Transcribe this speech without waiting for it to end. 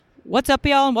What's up,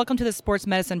 y'all, and welcome to the Sports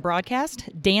Medicine broadcast,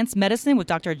 Dance Medicine with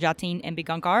Dr. Jatin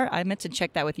Ambegaonkar. I meant to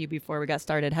check that with you before we got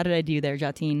started. How did I do there,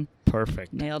 Jatin?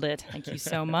 Perfect. Nailed it. Thank you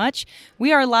so much.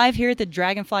 We are live here at the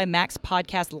Dragonfly Max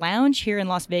Podcast Lounge here in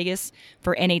Las Vegas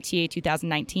for NATA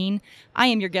 2019. I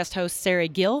am your guest host, Sarah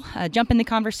Gill. Jump in the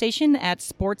conversation at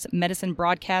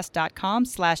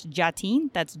sportsmedicinebroadcast.com/Jatin.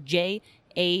 That's Jatin.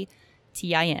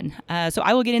 So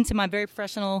I will get into my very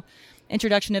professional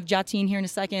introduction of Jatin here in a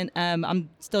second. I'm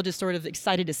still just sort of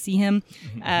excited to see him.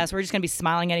 So we're just going to be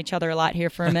smiling at each other a lot here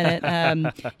for a minute.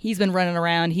 He's been running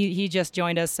around. He just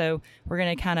joined us, so we're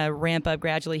going to kind of ramp up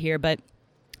gradually here. But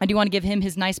I do want to give him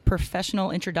his nice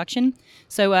professional introduction.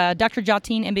 So Dr.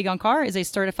 Jatin Ambegaonkar is a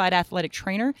certified athletic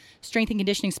trainer, strength and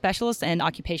conditioning specialist, and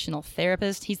occupational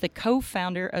therapist. He's the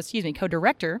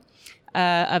co-director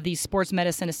of the Sports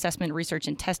Medicine Assessment Research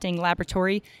and Testing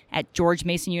Laboratory at George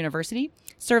Mason University,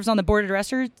 serves on the board of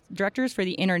directors for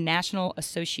the International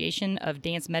Association of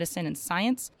Dance Medicine and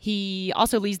Science. He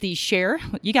also leads the SHARE.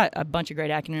 You got a bunch of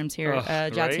great acronyms here,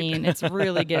 Jatin. Right? It's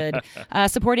really good.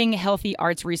 Supporting Healthy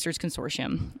Arts Research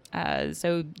Consortium.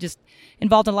 So just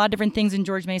involved in a lot of different things in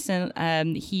George Mason.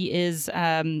 He is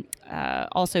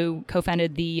also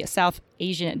co-founded the South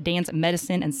Asian Dance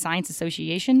Medicine and Science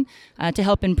Association to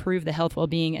help improve the health,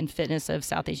 well-being, and fitness of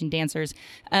South Asian dancers.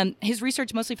 His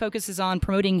research mostly focuses on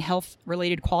promoting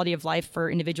health-related quality of life for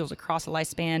individuals across the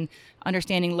lifespan,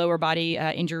 understanding lower body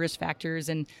injury risk factors,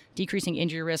 and decreasing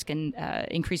injury risk and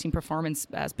increasing performance,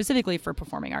 specifically for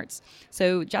performing arts.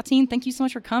 So, Jatin, thank you so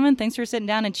much for coming. Thanks for sitting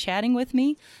down and chatting with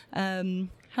me.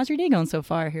 How's your day going so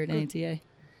far here at NATA?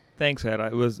 Thanks, Sarah.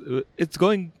 It's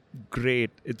going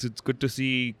great. It's good to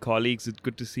see colleagues. It's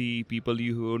good to see people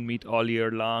you who meet all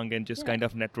year long and just kind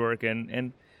of network,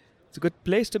 and it's a good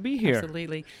place to be here.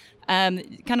 Absolutely.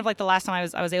 Kind of like the last time I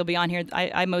was able to be on here,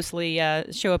 I mostly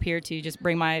show up here to just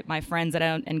bring my friends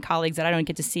and colleagues that I don't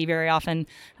get to see very often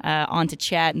on to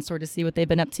chat and sort of see what they've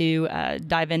been up to,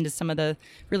 dive into some of the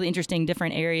really interesting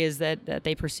different areas that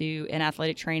they pursue in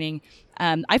athletic training.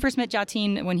 I first met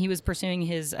Jatin when he was pursuing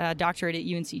his doctorate at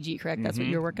UNCG, correct? That's what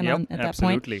you were working on at that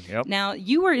point? Absolutely, yep. Now,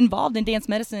 you were involved in dance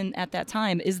medicine at that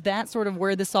time. Is that sort of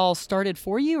where this all started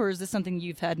for you, or is this something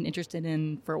you've had an interest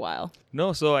in for a while?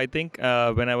 No, so I think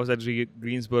when I was at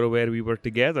Greensboro where we were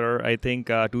together, I think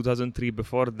 2003,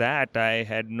 before that, I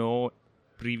had no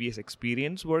previous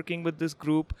experience working with this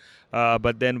group.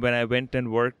 But then when I went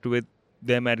and worked with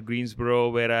them at Greensboro,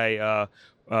 where I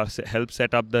helped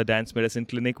set up the dance medicine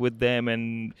clinic with them,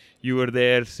 and you were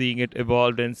there seeing it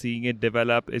evolve and seeing it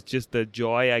develop. It's just the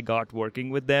joy I got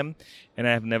working with them, and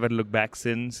I have never looked back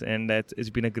since. And it's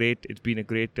been a great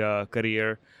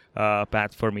career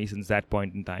path for me since that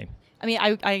point in time. I mean,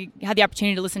 I had the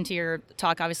opportunity to listen to your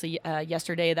talk, obviously,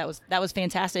 yesterday. That was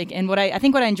fantastic. And I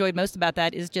think what I enjoyed most about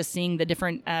that is just seeing the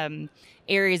different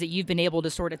areas that you've been able to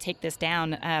sort of take this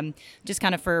down. Just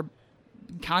kind of for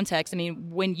context, I mean,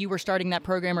 when you were starting that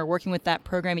program or working with that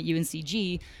program at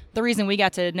UNCG, the reason we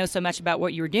got to know so much about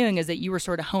what you were doing is that you were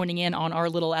sort of honing in on our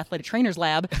little athletic trainers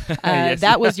lab. Yes.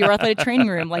 That was your athletic training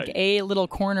room, like a little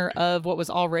corner of what was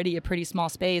already a pretty small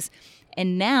space.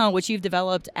 And now what you've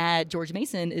developed at George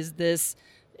Mason is this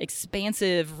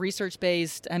expansive,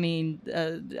 research-based, I mean,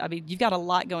 you've got a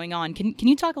lot going on. Can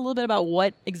you talk a little bit about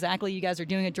what exactly you guys are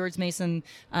doing at George Mason?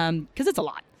 Because it's a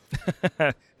lot.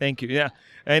 Thank you. Yeah,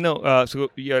 I know. So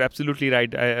you're absolutely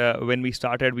right. When we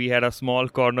started, we had a small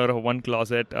corner of one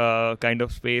closet kind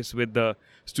of space with the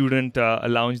student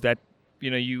lounge that,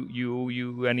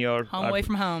 you and your home away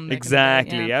from home.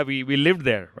 Exactly. Yeah, we lived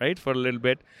there, right, for a little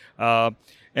bit.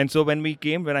 And so when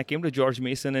I came to George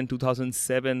Mason in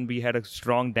 2007, we had a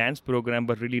strong dance program,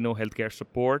 but really no healthcare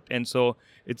support. And so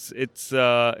it's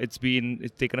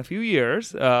taken a few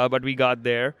years, but we got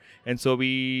there. And so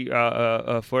we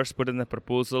first put in a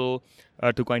proposal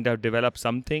to kind of develop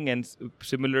something. And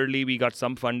similarly, we got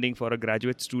some funding for a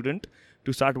graduate student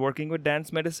to start working with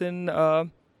dance medicine.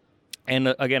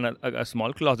 And again, a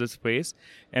small closet space.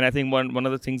 And I think one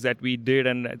of the things that we did,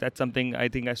 and that's something I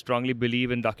think I strongly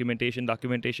believe in, documentation,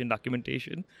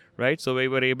 right? So we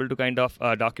were able to kind of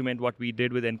document what we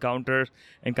did with Encounter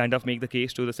and kind of make the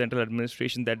case to the central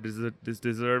administration that this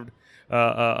deserved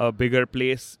a bigger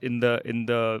place in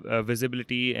the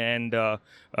visibility and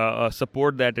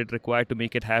support that it required to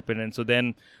make it happen. And so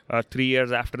then 3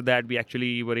 years after that, we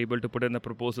actually were able to put in a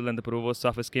proposal, and the provost's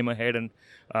office came ahead and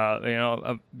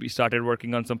we started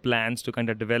working on some plans to kind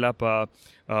of develop a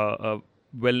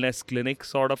wellness clinic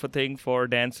sort of a thing for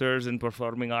dancers and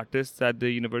performing artists at the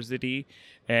university.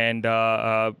 And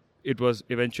it was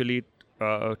eventually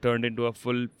turned into a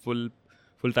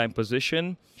full-time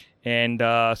position. And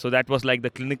so that was like the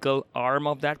clinical arm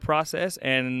of that process.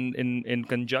 And in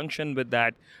conjunction with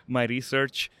that, my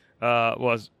research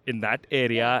was in that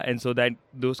area. And so that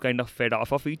those kind of fed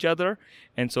off of each other.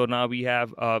 And so now we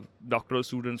have doctoral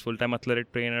students, full-time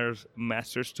athletic trainers,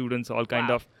 master's students, all kind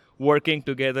of working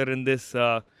together in this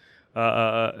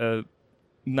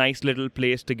nice little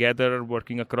place together,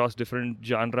 working across different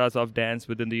genres of dance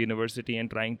within the university and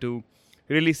trying to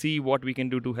really see what we can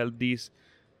do to help these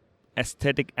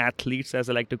aesthetic athletes, as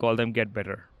I like to call them, get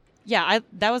better. Yeah,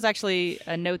 that was actually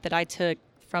a note that I took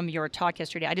from your talk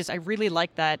yesterday. I really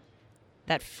like that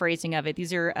phrasing of it.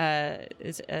 These are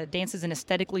dance is an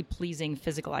aesthetically pleasing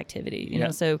physical activity. You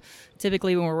know, so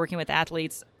typically when we're working with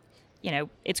athletes,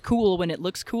 it's cool when it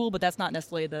looks cool, but that's not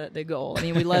necessarily the goal.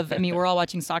 I mean, we're all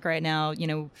watching soccer right now.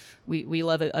 We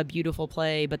love a beautiful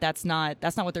play, but that's not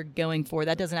what they're going for.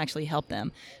 That doesn't actually help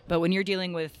them. But when you're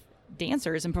dealing with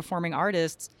dancers and performing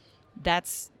artists,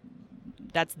 that's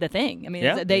the thing. I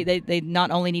mean, they not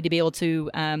only need to be able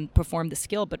to perform the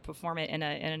skill, but perform it in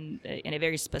a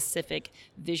very specific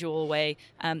visual way.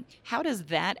 How does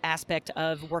that aspect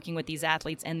of working with these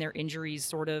athletes and their injuries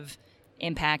sort of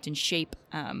impact and shape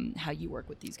how you work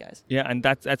with these guys? Yeah, and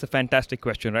that's a fantastic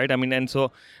question, right? I mean, and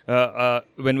so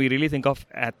when we really think of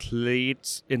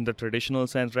athletes in the traditional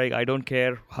sense, right? I don't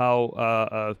care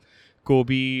how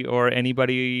Kobe or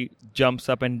anybody jumps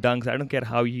up and dunks. I don't care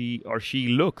how he or she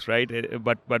looks, right?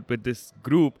 But with this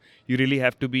group, you really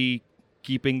have to be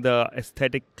keeping the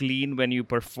aesthetic clean when you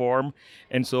perform.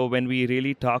 And so when we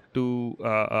really talk to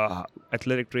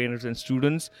athletic trainers and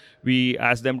students, we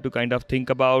ask them to kind of think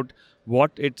about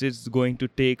what it is going to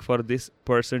take for this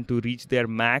person to reach their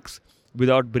max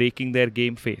without breaking their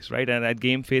game face, right? And that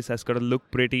game face has got to look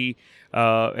pretty.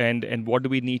 And what do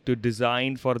we need to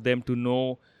design for them to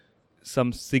know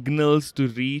some signals to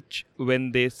reach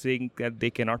when they think that they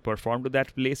cannot perform to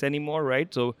that place anymore,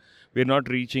 right? So we're not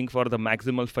reaching for the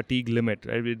maximal fatigue limit,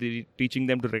 right? We're teaching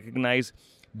them to recognize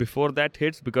before that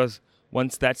hits, because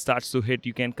once that starts to hit,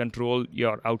 you can control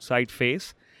your outside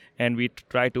face. And we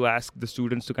try to ask the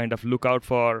students to kind of look out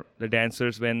for the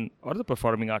dancers or the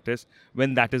performing artists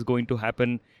when that is going to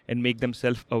happen, and make them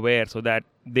self-aware so that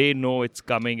they know it's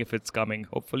coming if it's coming.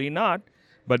 Hopefully not,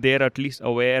 but they're at least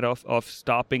aware of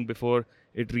stopping before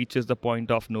it reaches the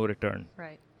point of no return.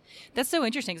 Right. That's so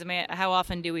interesting. 'Cause I mean, how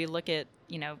often do we look at,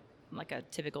 like a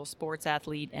typical sports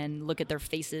athlete and look at their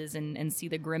faces and see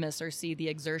the grimace or see the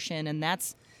exertion, and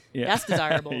that's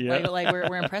desirable. Like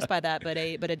we're impressed by that, but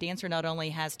a dancer not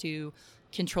only has to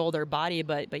control their body,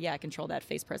 but control that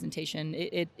face presentation.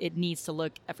 It needs to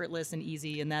look effortless and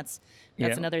easy, and that's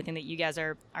another thing that you guys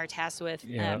are tasked with.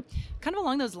 Kind of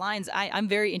along those lines, I'm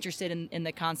very interested in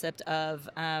the concept of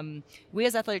we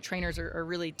as athletic trainers are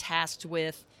really tasked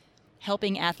with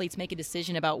helping athletes make a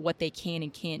decision about what they can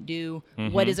and can't do,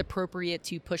 what is appropriate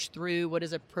to push through, what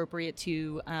is appropriate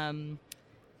to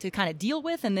kind of deal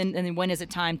with, and then when is it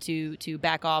time to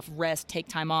back off, rest, take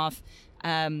time off.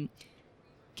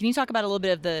 Can you talk about a little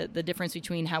bit of the difference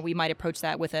between how we might approach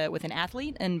that with an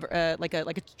athlete and like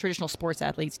a traditional sports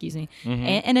athlete,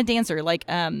 and a dancer? Like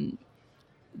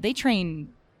they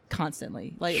train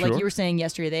constantly. Like you were saying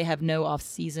yesterday, they have no off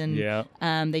season.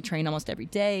 They train almost every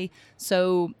day.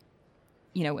 So,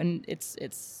 and it's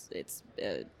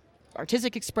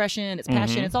artistic expression, it's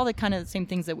passion, it's all the kind of same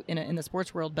things that in the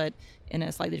sports world, but in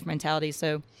a slightly different mentality.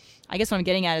 So I guess what I'm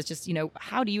getting at is just,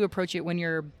 how do you approach it when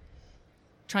you're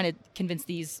trying to convince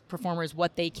these performers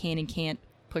what they can and can't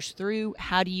push through?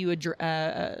 How do you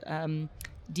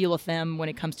deal with them when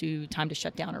it comes to time to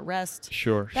shut down or rest?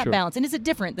 That balance. And is it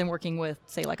different than working with,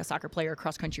 say, like a soccer player or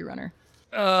cross-country runner?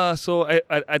 So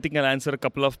I think I'll answer a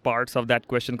couple of parts of that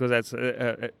question, because that's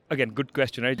again, good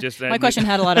question, right? Just my question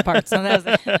had a lot of parts. So that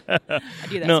was I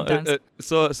do that sometimes.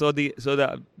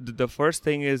 The first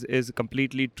thing is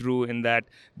completely true in that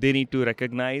they need to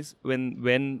recognize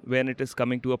when it is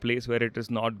coming to a place where it is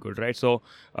not good, right? So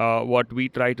what we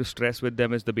try to stress with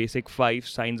them is the basic 5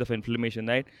 signs of inflammation,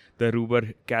 right? The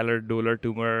rubor, Calor, Doller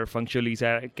tumor, functional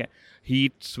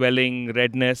heat, swelling,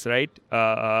 redness, right?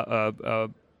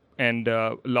 And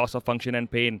loss of function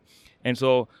and pain. And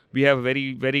so we have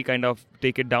very, very kind of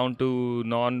take it down to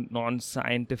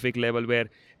non-scientific level, where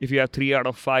if you have 3 out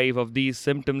of 5 of these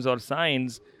symptoms or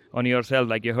signs on yourself,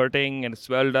 like you're hurting and it's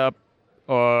swelled up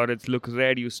or it looks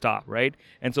red, you stop, right?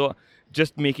 And so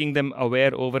just making them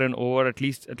aware over and over, at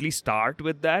least start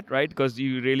with that, right? Because they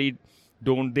really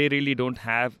don't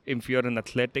have, if you're in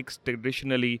athletics,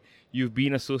 traditionally, you've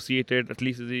been associated, at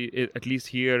least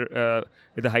here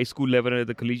at the high school level and at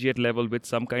the collegiate level, with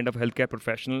some kind of healthcare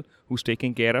professional who's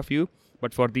taking care of you.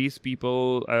 But for these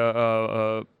people,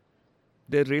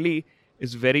 they're really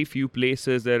is very few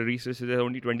places. There are research that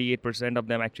only 28% of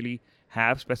them actually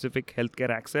have specific healthcare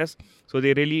access. So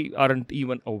they really aren't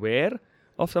even aware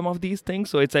of some of these things.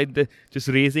 So it's like just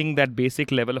raising that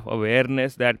basic level of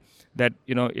awareness that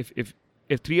if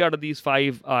 3 out of these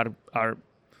 5 are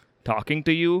talking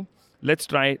to you, let's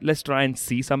try and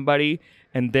see somebody.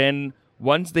 And then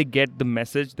once they get the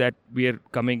message that we are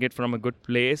coming it from a good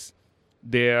place,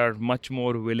 they are much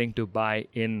more willing to buy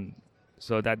in.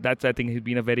 So that's I think has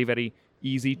been a very, very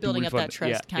easy building tool up for that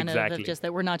trust, exactly. of just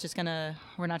that we're not just gonna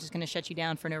shut you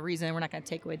down for no reason. We're not gonna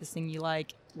take away this thing you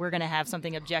like. We're gonna have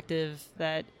something objective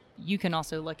that you can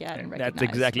also look at and recognize. That's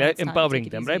exactly empowering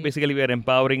them, right? Basically, we are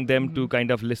empowering them to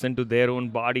kind of listen to their own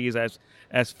bodies.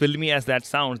 As filmy as that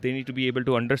sounds, they need to be able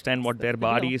to understand what their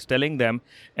body is telling them,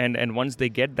 and once they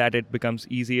get that, it becomes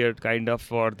easier kind of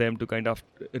for them to kind of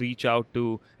reach out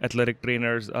to athletic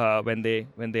trainers when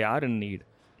they are in need.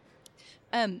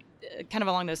 Kind of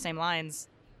along those same lines,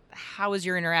 how is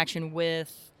your interaction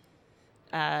with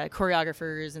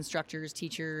choreographers, instructors,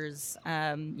 teachers?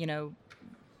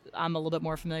 I'm a little bit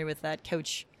more familiar with that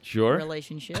coach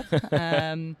relationship.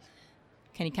 Can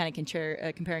you kind of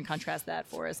compare and contrast that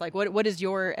for us? Like, what is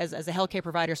your, as a healthcare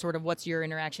provider, sort of what's your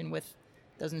interaction with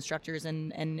those instructors,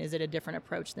 and is it a different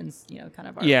approach than kind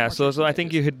of our so I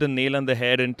think you hit the nail on the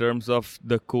head in terms of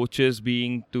the coaches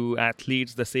being to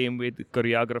athletes the same way the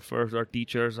choreographers or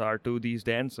teachers are to these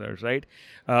dancers, right?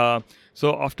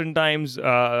 So oftentimes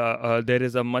there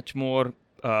is a much more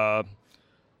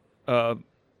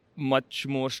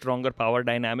stronger power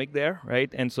dynamic there, right?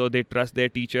 And so they trust their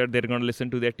teacher. They're going to listen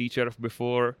to their teacher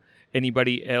before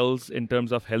anybody else in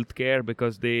terms of healthcare,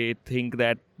 because they think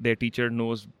that their teacher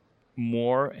knows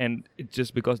more, and it's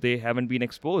just because they haven't been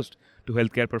exposed to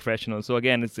healthcare professionals. So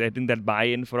again, it's getting that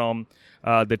buy-in from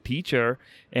the teacher.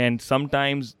 And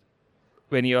sometimes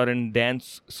when you're in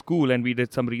dance school, and we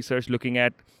did some research looking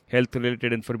at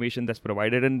health-related information that's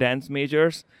provided in dance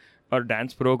majors or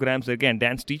dance programs, again,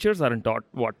 dance teachers aren't taught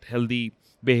what healthy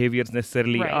behaviors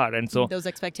necessarily are, and so those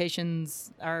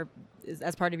expectations are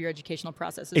as part of your educational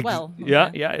process as well.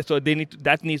 So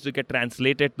that needs to get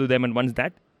translated to them,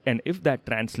 and if that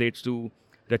translates to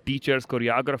the teachers,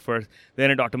 choreographers, then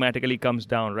it automatically comes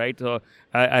down, right? So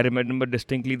I remember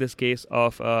distinctly this case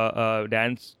of a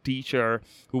dance teacher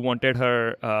who wanted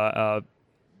her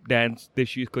dance.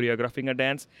 She's choreographing a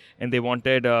dance, and they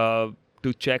wanted to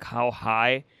check how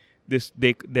high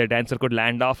their dancer could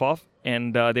land off of,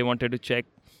 and they wanted to check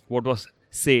what was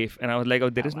safe. And I was like,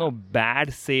 there is no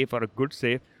bad safe or a good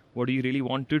safe. What do you really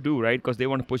want to do, right? Because they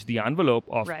want to push the envelope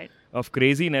of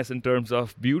craziness in terms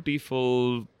of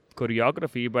beautiful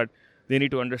choreography, but they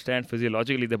need to understand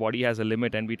physiologically the body has a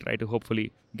limit, and we try to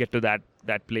hopefully get to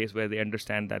that place where they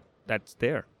understand that that's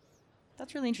there.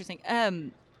 That's really interesting.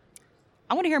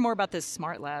 I want to hear more about this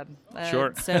smart lab.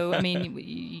 Sure. So, I mean,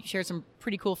 you shared some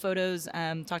pretty cool photos.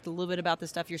 Talked a little bit about the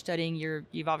stuff you're studying.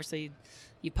 You've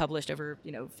published over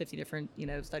 50 different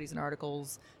studies and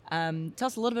articles. Tell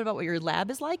us a little bit about what your lab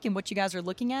is like and what you guys are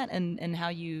looking at, and how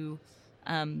you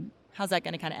how's that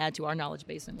going to kind of add to our knowledge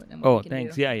base and what we can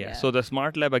thanks. do? Yeah. So the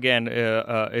Smart Lab, again,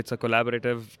 it's a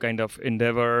collaborative kind of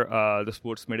endeavor, the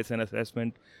Sports Medicine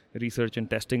Assessment Research and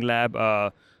Testing Lab.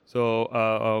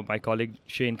 So my colleague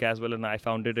Shane Caswell and I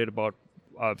founded it about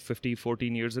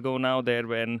 14 years ago now there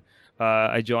when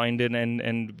I joined in,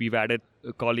 and we've added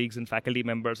colleagues and faculty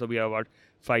members. So we have about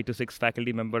 5 to 6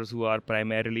 faculty members who are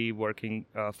primarily working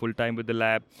full-time with the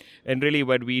lab. And really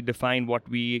when we define what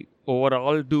we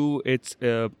overall do, it's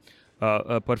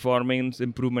performance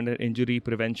improvement and injury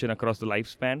prevention across the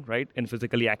lifespan, right? In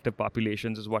physically active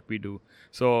populations is what we do.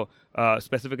 So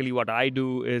specifically what I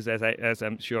do is, as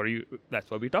I'm sure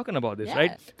that's what we're talking about this,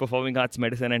 right? Performing arts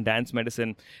medicine and dance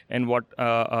medicine. And what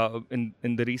in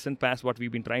the recent past, what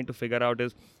we've been trying to figure out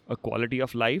is a quality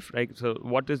of life, right? So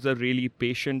what is the really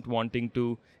patient wanting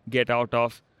to get out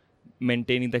of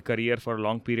maintaining the career for a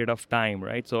long period of time,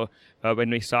 right? So when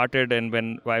we started and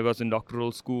when I was in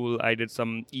doctoral school, I did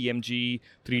some EMG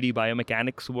 3D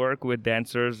biomechanics work with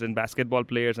dancers and basketball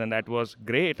players, and that was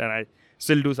great. And I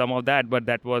still do some of that, but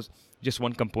that was just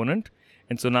one component.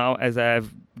 And so now as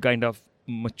I've kind of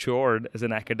matured as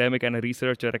an academic and a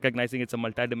researcher, recognizing it's a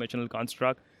multidimensional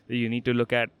construct, you need to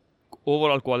look at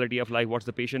overall quality of life. What's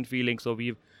the patient feeling? So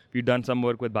we've done some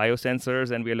work with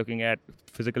biosensors, and we are looking at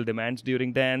physical demands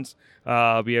during dance.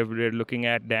 We're looking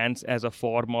at dance as a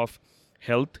form of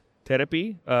health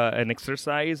therapy and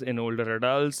exercise in older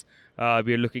adults.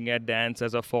 We are looking at dance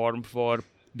as a form for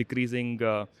decreasing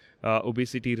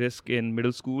obesity risk in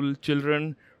middle school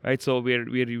children, right? So we're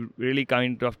really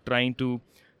kind of trying to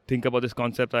think about this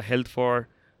concept of health for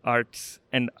arts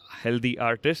and healthy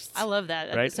artists. I love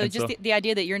that. Right? So And just the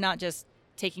idea that you're not just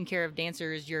taking care of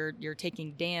dancers, you're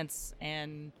taking dance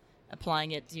and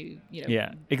applying it to,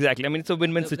 yeah, exactly. I mean, it's a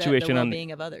win-win situation. The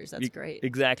well-being of others. That's great.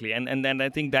 Exactly. And then I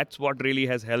think that's what really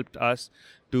has helped us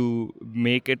to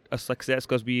make it a success,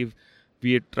 because we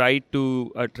tried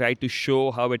to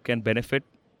show how it can benefit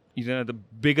the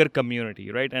bigger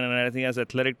community, right? And I think as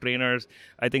athletic trainers,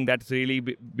 I think that's really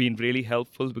been really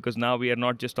helpful, because now we are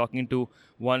not just talking to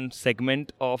one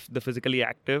segment of the physically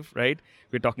active, right?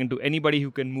 We're talking to anybody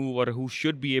who can move or who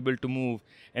should be able to move.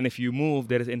 And if you move,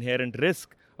 there is inherent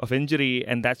risk of injury,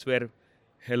 and that's where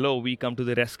we come to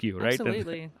the rescue, right?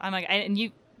 Absolutely.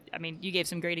 You gave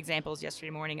some great examples yesterday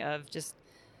morning of just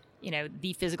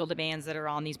the physical demands that are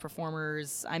on these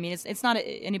performers. I mean, it's not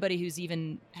anybody who's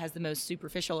even has the most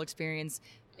superficial experience,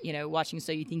 watching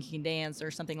So You Think You Can Dance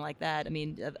or something like that. I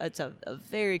mean, it's a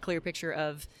very clear picture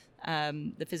of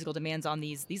the physical demands on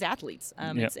these athletes.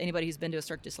 It's anybody who's been to a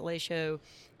Cirque du Soleil show.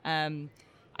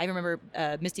 I remember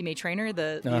Misty May Trainer,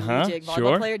 the Olympic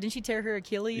volleyball player. Didn't she tear her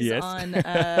Achilles on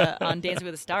Dancing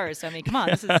with the Stars? So I mean, come on,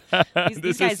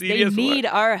 these guys, they need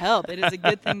our help. It is a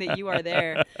good thing that you are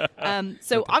there.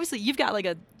 So obviously, you've got like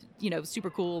a super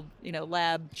cool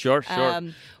lab. Sure.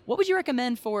 What would you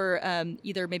recommend for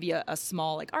either maybe a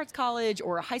small like arts college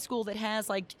or a high school that has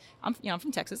like I'm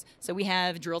from Texas, so we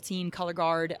have drill team, color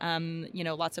guard,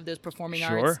 lots of those performing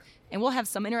arts, and we'll have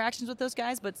some interactions with those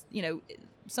guys. But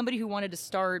somebody who wanted to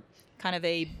start kind of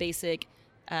a basic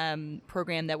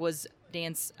program that was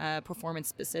dance performance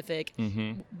specific,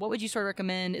 what would you sort of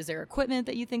recommend? Is there equipment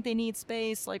that you think they need,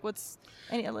 space? Like what's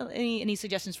any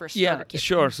suggestions for a starter kit?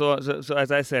 Sure. So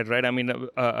as I said, right, I mean,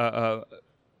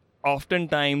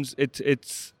 oftentimes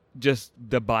it's just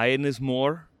the buy-in is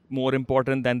more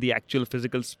important than the actual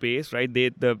physical space, right?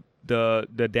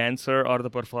 The dancer or the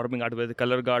performing artist, the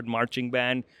color guard, marching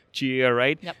band, cheer,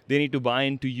 right? Yep. They need to buy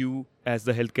into you as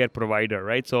the healthcare provider,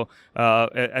 right? So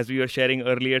as we were sharing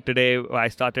earlier today, I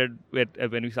started with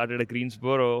when we started at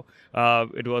Greensboro,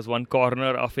 it was one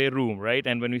corner of a room, right?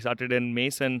 And when we started in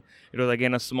Mason, it was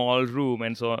again a small room.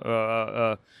 And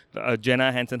so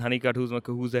Jenna Hansen-Honeycutt,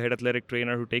 who's the head athletic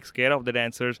trainer who takes care of the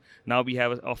dancers, now we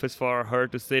have an office for her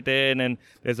to sit in, and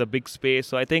there's a big space.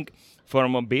 So I think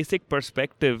from a basic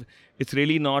perspective, it's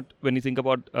really not, when you think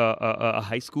about a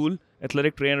high school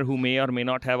athletic trainer who may or may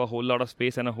not have a whole lot of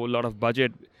space and a whole lot of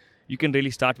budget, you can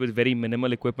really start with very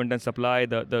minimal equipment and supply.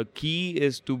 The key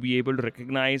is to be able to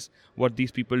recognize what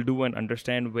these people do and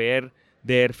understand where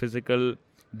their physical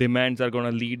demands are going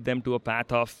to lead them to a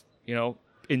path of,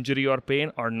 injury or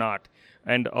pain or not.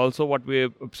 And also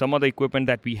some of the equipment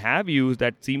that we have used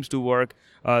that seems to work,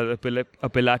 a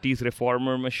Pilates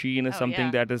reformer machine is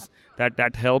something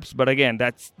that helps. But again,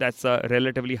 that's a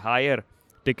relatively higher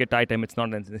ticket item. It's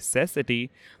not a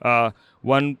necessity.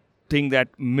 One thing that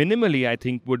minimally I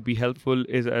think would be helpful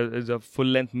is a full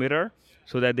length mirror,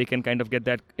 so that they can kind of get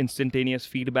that instantaneous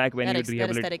feedback when you rehabilitate.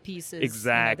 That aesthetic piece is,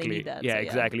 exactly. They need that. Yeah,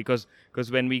 exactly. Because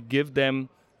when we give them,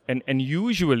 and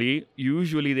usually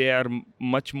they are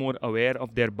much more aware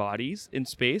of their bodies in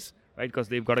space, right? Because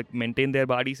they've got to maintain their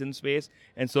bodies in space.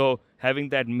 And so having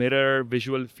that mirror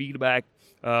visual feedback,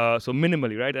 so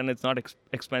minimally, right? And it's not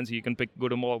expensive. You can go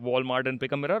to Walmart and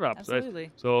pick a mirror up.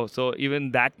 Absolutely. Right? So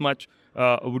even that much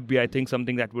would be, I think,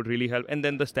 something that would really help. And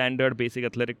then the standard basic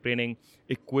athletic training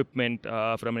equipment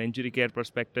from an injury care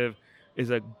perspective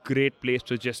is a great place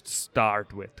to just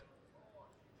start with.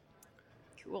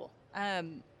 Cool.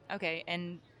 Okay,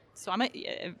 and so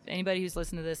anybody who's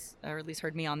listened to this, or at least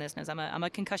heard me on this, knows I'm a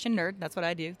concussion nerd. That's what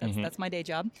I do. That's my day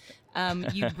job.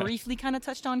 You briefly kind of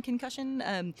touched on concussion.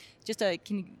 Can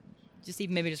you just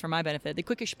even maybe just for my benefit, the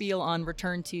quickest spiel on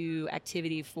return to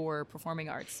activity for performing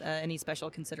arts? Any special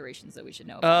considerations that we should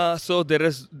know about? So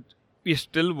we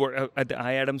still work at the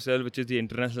IADMCEL, which is the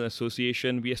International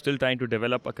Association. We are still trying to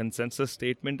develop a consensus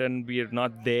statement, and we are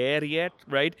not there yet,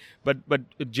 right? But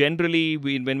generally,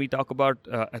 when we talk about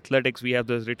athletics, we have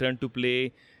the return to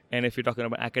play, and if you're talking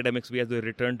about academics, we have the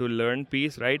return to learn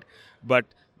piece, right? But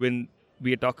when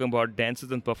we are talking about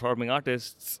dancers and performing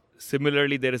artists,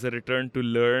 similarly, there is a return to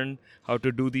learn how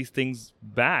to do these things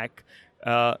back.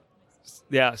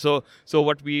 So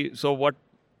what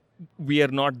we are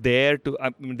not there to,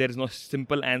 there is no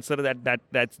simple answer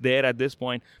that's there at this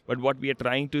point. But what we are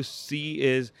trying to see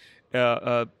is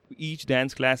each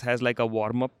dance class has like a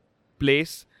warm-up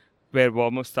place where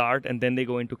warm-up start, and then they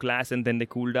go into class, and then they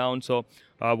cool down. So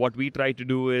what we try to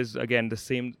do is, again, the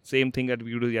same thing that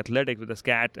we do the athletics with the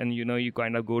SCAT, and you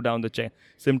kind of go down the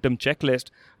symptom checklist,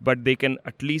 but they can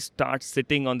at least start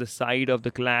sitting on the side of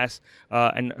the class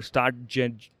and start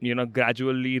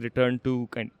gradually return to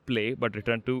play, but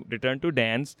return to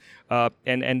dance,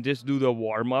 and just do the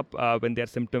warm up when they're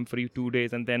symptom free 2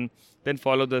 days, and then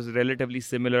follow this relatively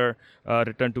similar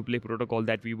return to play protocol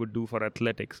that we would do for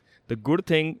athletics. The good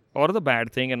thing or the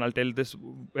bad thing, and I'll tell this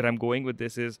where I'm going with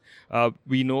this, is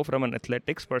we know from an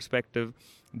athletics perspective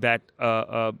that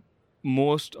a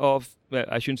large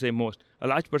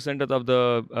percentage of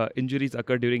the injuries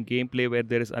occur during gameplay where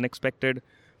there is unexpected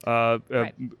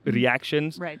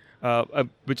reactions, right.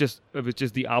 Which is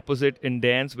the opposite in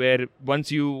dance, where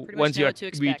once you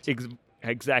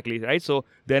exactly, right? So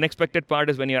the unexpected part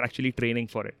is when you're actually training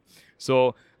for it.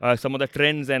 So some of the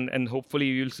trends, and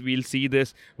hopefully we'll see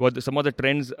this, some of the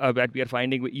trends that we are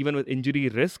finding, even with injury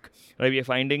risk, right? We are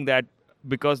finding that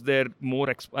because there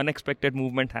more unexpected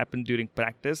movement happens during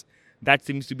practice, that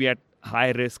seems to be at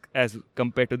high risk as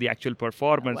compared to the actual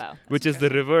performance, which is the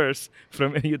reverse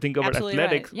from when you think about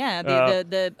athletics. Right. Yeah,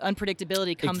 the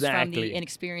unpredictability comes from the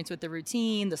inexperience with the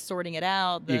routine, the sorting it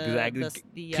out, the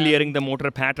clearing the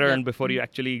motor pattern before you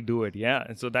actually do it. Yeah,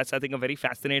 and so that's, I think, a very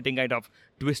fascinating kind of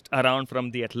twist around from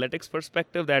the athletics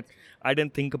perspective that I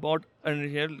didn't think about,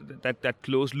 that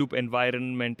closed loop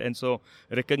environment. And so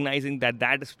recognizing that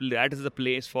is the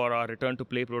place for our return to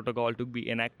play protocol to be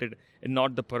enacted, and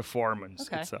not the performance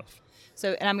itself.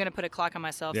 So, and I'm going to put a clock on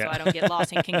myself so I don't get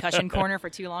lost in concussion corner for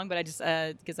too long, but I just,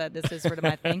 because this is sort of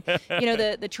my thing.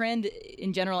 The trend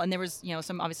in general, and there was,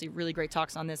 some obviously really great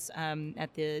talks on this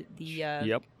at the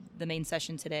main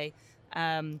session today.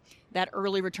 That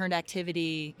early return to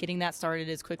activity, getting that started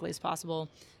as quickly as possible.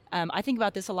 I think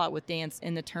about this a lot with dance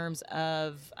in the terms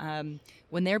of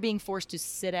when they're being forced to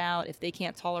sit out, if they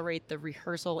can't tolerate the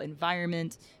rehearsal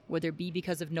environment, whether it be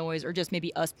because of noise or just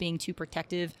maybe us being too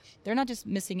protective, they're not just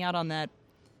missing out on that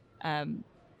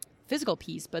physical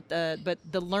piece, but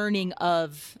the learning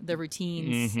of the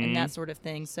routines and that sort of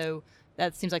thing. So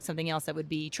that seems like something else that would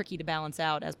be tricky to balance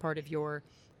out as part of your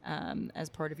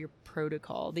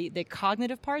protocol. The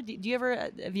cognitive part, have you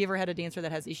ever had a dancer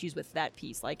that has issues with that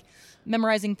piece, like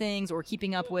memorizing things or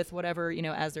keeping up with whatever,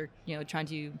 as they're, trying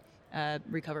to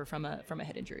recover from a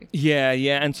head injury? Yeah.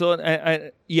 And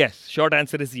so, yes, short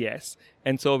answer is yes.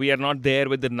 And so we are not there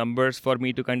with the numbers for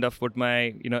me to kind of put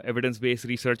my, evidence-based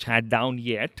research hat down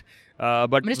yet.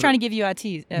 But I'm just trying to give you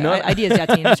ideas,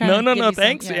 Jatin. No,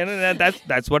 thanks.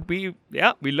 That's what we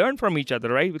learn from each other,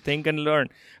 right? We think and learn.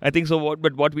 I think so.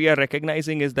 But what we are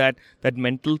recognizing is that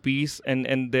mental piece,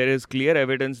 and there is clear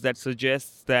evidence that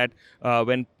suggests that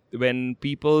when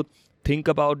people think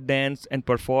about dance and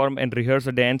perform and rehearse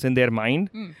a dance in their mind,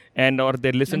 or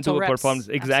they listen mental to reps. A performance.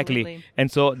 Exactly. Absolutely.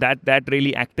 And so that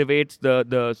really activates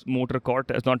the motor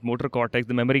cortex, not motor cortex,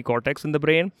 the memory cortex in the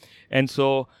brain. And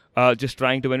so just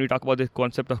trying to, when we talk about this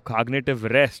concept of cognitive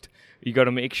rest, you got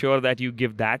to make sure that you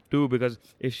give that too, because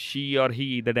if she or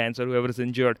he, the dancer, whoever is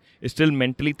injured, is still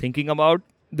mentally thinking about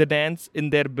the dance in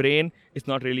their brain, it's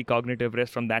not really cognitive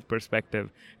rest from that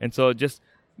perspective. And so just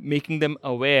making them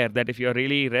aware that if you're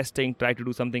really resting, try to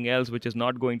do something else which is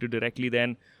not going to directly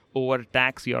then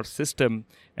overtax your system.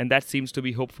 And that seems to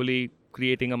be hopefully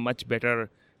creating a much better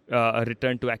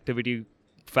return to activity,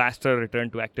 faster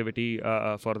return to activity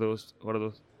for those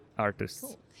artists.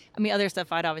 Cool. I mean, other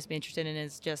stuff I'd always be interested in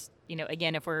is just,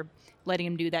 again, if we're letting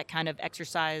them do that kind of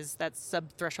exercise, that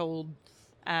sub-threshold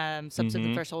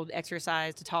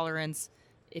exercise to tolerance,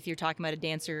 if you're talking about a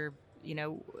dancer,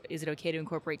 is it okay to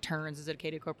incorporate turns? Is it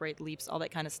okay to incorporate leaps? All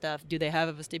that kind of stuff. Do they have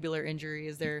a vestibular injury?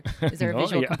 Is there a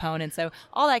visual component? So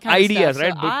all that kind of ideas,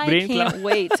 stuff. Right? So I can't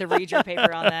wait to read your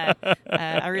paper on that.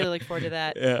 I really look forward to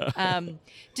that. Yeah.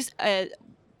 Just a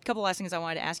couple last things I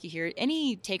wanted to ask you here.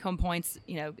 Any take-home points?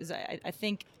 Because I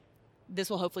think this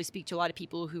will hopefully speak to a lot of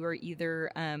people who are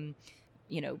either,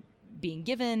 being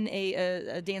given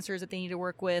a dancers that they need to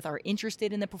work with, are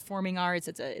interested in the performing arts.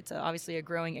 It's obviously a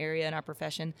growing area in our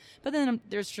profession. But then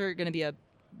there's sure going to be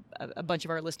a bunch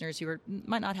of our listeners who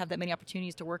might not have that many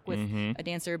opportunities to work with a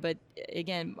dancer. But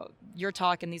again, your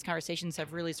talk and these conversations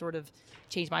have really sort of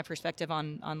changed my perspective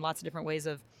on lots of different ways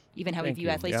of even how we view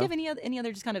athletes. Do you have any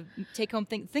other just kind of take-home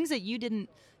things that you didn't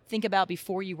think about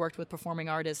before you worked with performing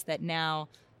artists that now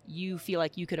you feel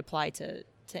like you could apply to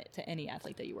any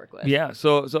athlete that you work with? Yeah.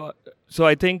 So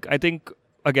I think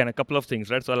again, a couple of things,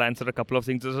 right? So I'll answer a couple of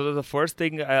things. So the first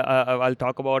thing I'll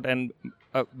talk about, and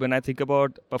when I think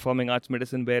about performing arts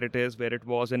medicine, where it is, where it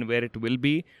was, and where it will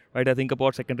be, right? I think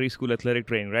about secondary school athletic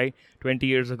training, right? 20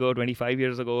 years ago, 25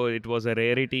 years ago, it was a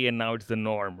rarity, and now it's the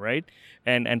norm, right?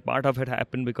 And part of it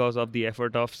happened because of the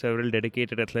effort of several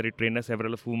dedicated athletic trainers,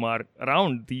 several of whom are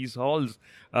around these halls.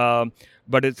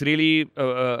 But it's really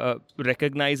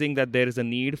recognizing that there is a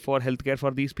need for healthcare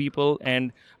for these people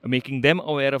and making them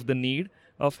aware of the need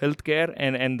of healthcare,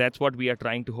 and that's what we are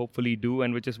trying to hopefully do,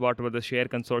 and which is what was the share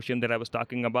consortium that I was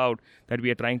talking about, that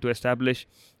we are trying to establish,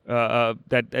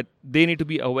 that they need to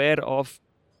be aware of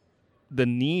the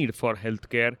need for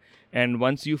healthcare. And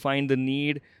once you find the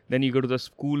need, then you go to the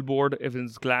school board, if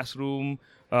it's classroom,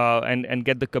 and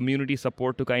get the community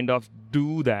support to kind of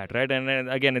do that, right? And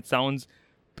again, it sounds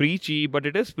preachy, but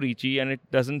it is preachy, and it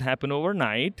doesn't happen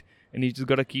overnight. And you just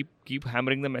got to keep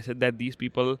hammering the message that these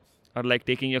people are like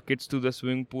taking your kids to the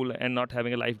swimming pool and not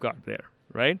having a lifeguard there,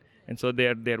 right? And so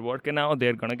they're working out,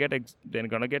 they're gonna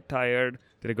get tired,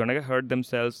 they're gonna hurt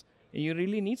themselves, and you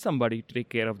really need somebody to take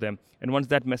care of them. And once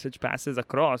that message passes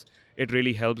across, it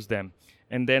really helps them.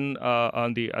 And then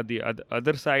on the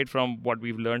other side, from what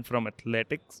we've learned from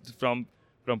athletics, from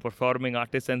performing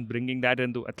artists and bringing that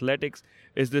into athletics,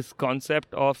 is this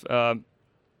concept of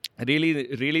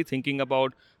really thinking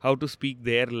about how to speak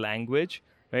their language,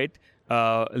 right?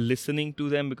 Listening to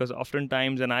them, because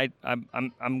oftentimes, and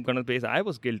I'm gonna say I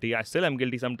was guilty. I still am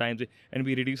guilty sometimes, and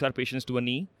we reduce our patients to a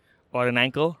knee or an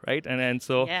ankle, right? And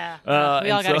so we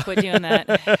all got to quit doing that.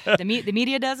 The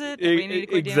media does it. We need to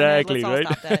quit exactly, doing it. Let's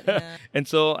all right? stop that. Yeah. And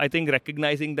so I think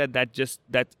recognizing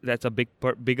that's a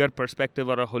bigger perspective,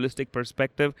 or a holistic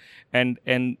perspective, and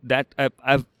that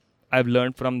I've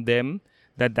learned from them.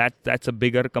 That's a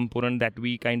bigger component that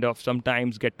we kind of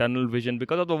sometimes get tunnel vision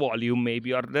because of the volume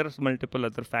maybe, or there's multiple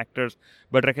other factors,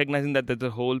 but recognizing that there's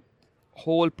a whole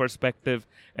perspective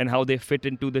and how they fit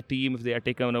into the team if they are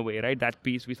taken away, right? That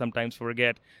piece we sometimes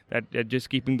forget, that just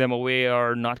keeping them away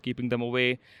or not keeping them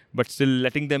away, but still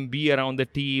letting them be around the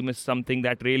team is something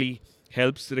that really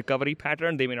helps recovery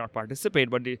pattern. They may not participate,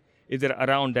 but if they're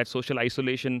around, that social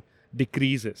isolation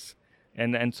decreases.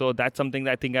 And so that's something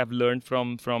that I think I've learned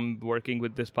from working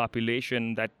with this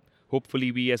population, that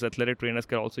hopefully we as athletic trainers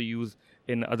can also use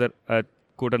in other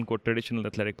quote-unquote traditional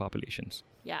athletic populations.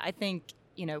 Yeah, I think,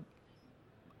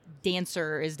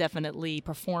 dancer is definitely,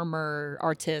 performer,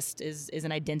 artist is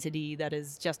an identity that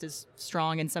is just as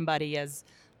strong in somebody as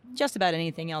just about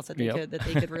anything else that they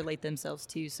could relate themselves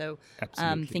to. So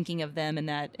thinking of them in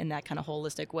that kind of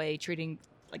holistic way, treating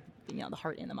like the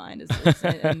heart and the mind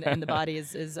and the body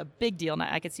is a big deal. And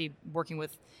I could see working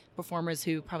with performers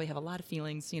who probably have a lot of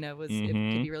feelings, it could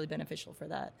be really beneficial for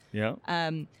that. Yeah.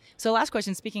 So last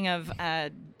question, speaking of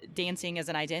dancing as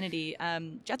an identity,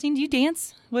 Jatin, do you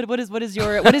dance? What is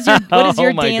your dance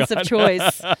God. of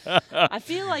choice? I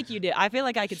feel like you do. I feel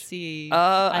like I could see.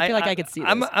 I could see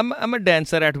this. I'm a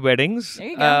dancer at weddings. There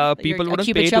you go. People You're wouldn't a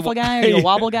Cupid pay shuffle to guy? Are you a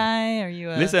wobble guy? Are you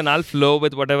Listen, I'll flow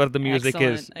with whatever the music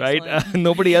is, right? Excellent.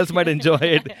 Nobody else might enjoy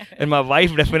it, and my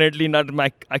wife definitely not. My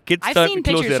kids I've start seen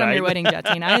to close pictures their from eyes. your wedding,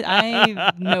 Jatin.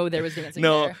 I know there was dancing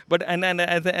No, there. but and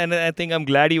I think I'm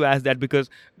glad you asked that, because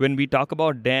when we talk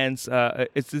about dance,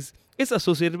 it's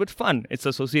associated with fun. It's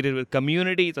associated with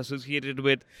community. It's associated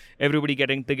with everybody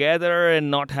getting together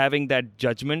and not having that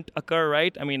judgment occur,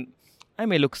 right? I mean, I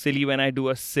may look silly when I do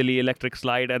a silly electric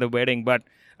slide at a wedding, but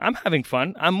I'm having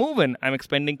fun. I'm moving. I'm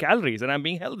expending calories, and I'm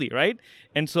being healthy, right?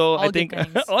 And so I think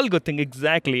all good things,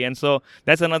 exactly. And so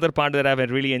that's another part that I've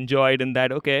really enjoyed. In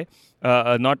that,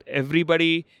 not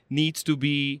everybody needs to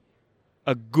be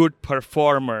a good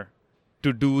performer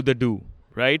to do.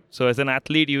 Right? So as an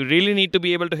athlete, you really need to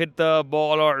be able to hit the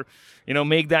ball or,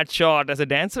 make that shot. As a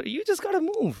dancer, you just got to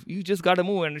move.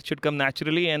 And it should come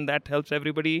naturally, and that helps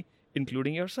everybody,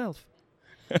 including yourself.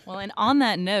 Well, and on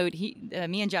that note,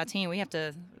 me and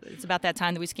Jatin, it's about that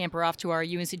time that we scamper off to our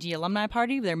UNCG alumni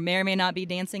party. There may or may not be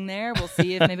dancing there. We'll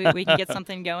see if maybe we can get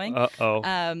something going.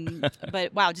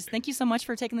 But wow, just thank you so much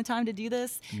for taking the time to do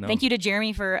this. No. Thank you to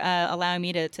Jeremy for allowing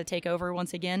me to take over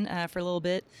once again for a little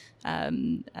bit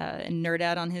and nerd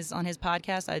out on his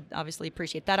podcast. I obviously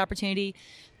appreciate that opportunity.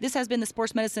 This has been the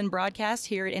Sports Medicine broadcast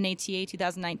here at NATA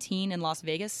 2019 in Las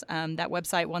Vegas. That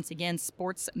website, once again,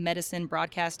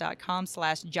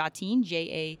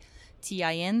 sportsmedicinebroadcast.com/Jatin,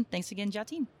 Jatin. Thanks again,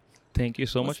 Jatin. Thank you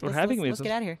so much for having me. Let's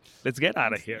get out of here. Let's get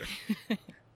out of here.